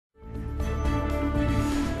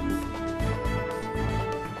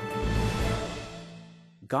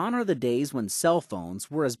Gone are the days when cell phones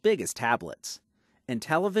were as big as tablets, and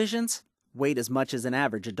televisions weighed as much as an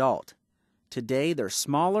average adult. Today, they're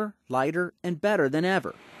smaller, lighter, and better than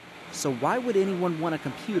ever. So why would anyone want a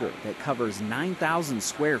computer that covers 9,000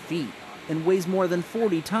 square feet and weighs more than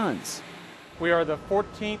 40 tons? We are the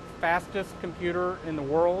 14th fastest computer in the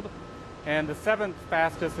world and the 7th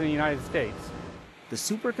fastest in the United States. The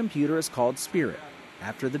supercomputer is called Spirit,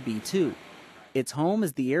 after the B-2. Its home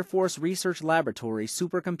is the Air Force Research Laboratory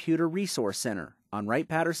Supercomputer Resource Center on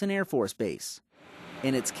Wright-Patterson Air Force Base.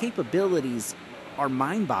 And its capabilities are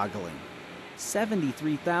mind-boggling.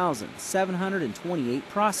 73,728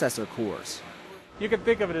 processor cores. You can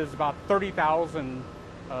think of it as about 30,000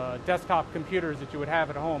 desktop computers that you would have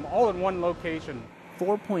at home, all in one location.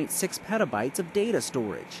 4.6 petabytes of data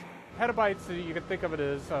storage. Petabytes, you can think of it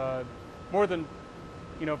as more than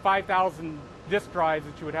 5,000 disk drives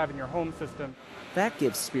that you would have in your home system. That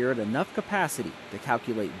gives Spirit enough capacity to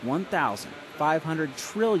calculate 1,500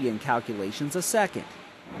 trillion calculations a second.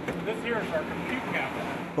 This here is our compute cabinet.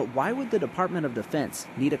 But why would the Department of Defense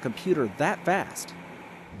need a computer that fast?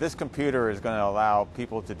 This computer is going to allow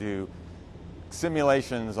people to do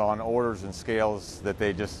simulations on orders and scales that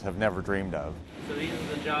they just have never dreamed of. So these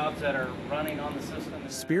are the jobs that are running on the system.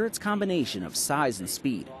 Spirit's combination of size and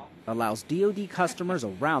speed allows DoD customers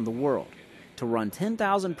around the world to run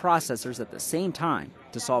 10,000 processors at the same time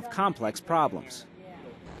to solve complex problems.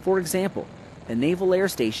 For example, a naval air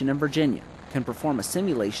station in Virginia can perform a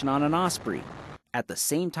simulation on an Osprey at the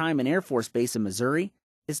same time an Air Force base in Missouri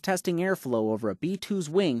is testing airflow over a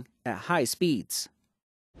B-2's wing at high speeds.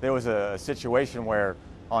 There was a situation where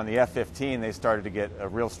on the F-15 they started to get a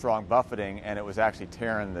real strong buffeting, and it was actually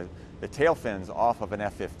tearing the tail fins off of an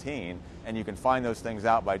F-15, and you can find those things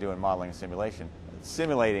out by doing modeling and simulation.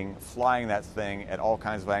 Simulating flying that thing at all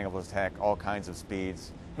kinds of angles of attack, all kinds of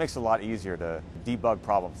speeds, makes it a lot easier to debug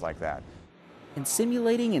problems like that. And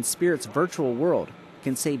simulating in Spirit's virtual world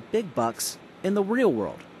can save big bucks in the real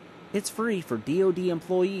world. It's free for DoD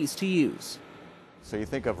employees to use. So you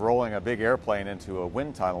think of rolling a big airplane into a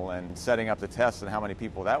wind tunnel and setting up the tests and how many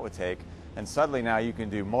people that would take, and suddenly now you can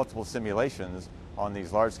do multiple simulations on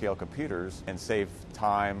these large-scale computers and save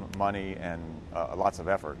time, money, and lots of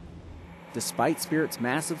effort. Despite Spirit's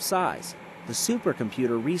massive size, the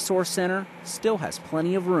Supercomputer Resource Center still has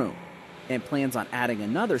plenty of room and plans on adding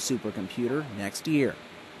another supercomputer next year.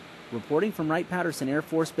 Reporting from Wright-Patterson Air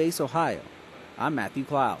Force Base, Ohio, I'm Matthew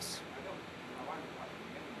Klaus.